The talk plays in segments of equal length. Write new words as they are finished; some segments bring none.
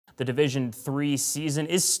The Division III season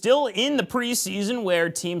is still in the preseason,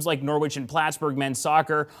 where teams like Norwich and Plattsburgh men's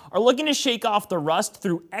soccer are looking to shake off the rust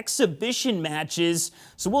through exhibition matches.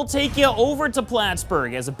 So we'll take you over to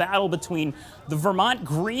Plattsburgh as a battle between the Vermont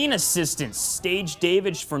Green assistants, Stage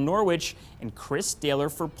Davidge for Norwich and Chris Taylor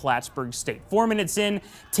for Plattsburgh State. 4 minutes in,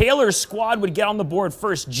 Taylor's squad would get on the board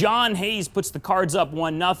first. John Hayes puts the Cards up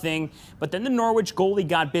 1-0, but then the Norwich goalie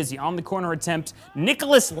got busy. On the corner attempt,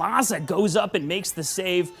 Nicholas Laza goes up and makes the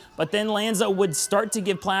save, but then Lanza would start to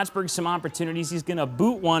give Plattsburgh some opportunities. He's going to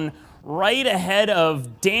boot one right ahead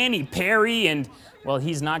of Danny Perry, and well,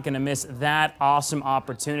 he's not going to miss that awesome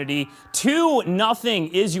opportunity.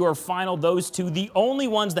 2-0 is your final. Those two, the only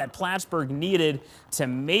ones that Plattsburgh needed to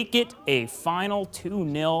make it a final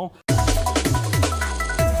 2-0.